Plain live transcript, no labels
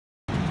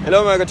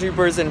Hello mga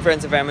ka-troopers and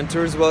friends of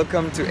amateurs,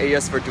 welcome to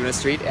AS Fortuna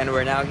Street, and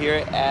we're now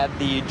here at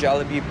the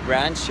Jollibee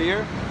branch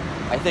here.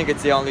 I think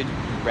it's the only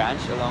branch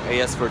along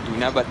AS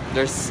Fortuna, but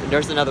there's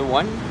another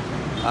one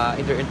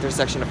in the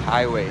intersection of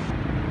highway.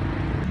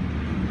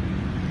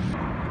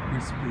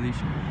 It's 6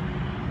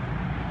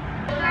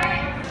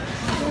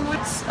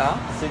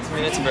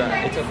 minutes per hour.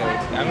 It's okay.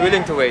 I'm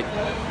willing to wait.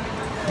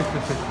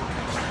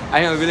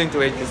 I am willing to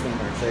wait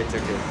customer, so it's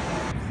okay.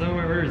 So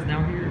our order is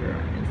now here.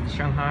 It's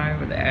Shanghai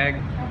with the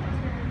egg.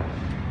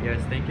 Yes,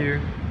 thank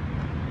you.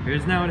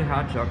 Here's now the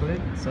hot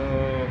chocolate. So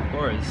of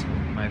course,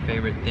 my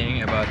favorite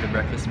thing about the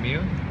breakfast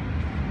meal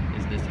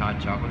is this hot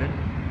chocolate.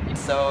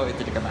 So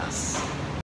ito the kamas.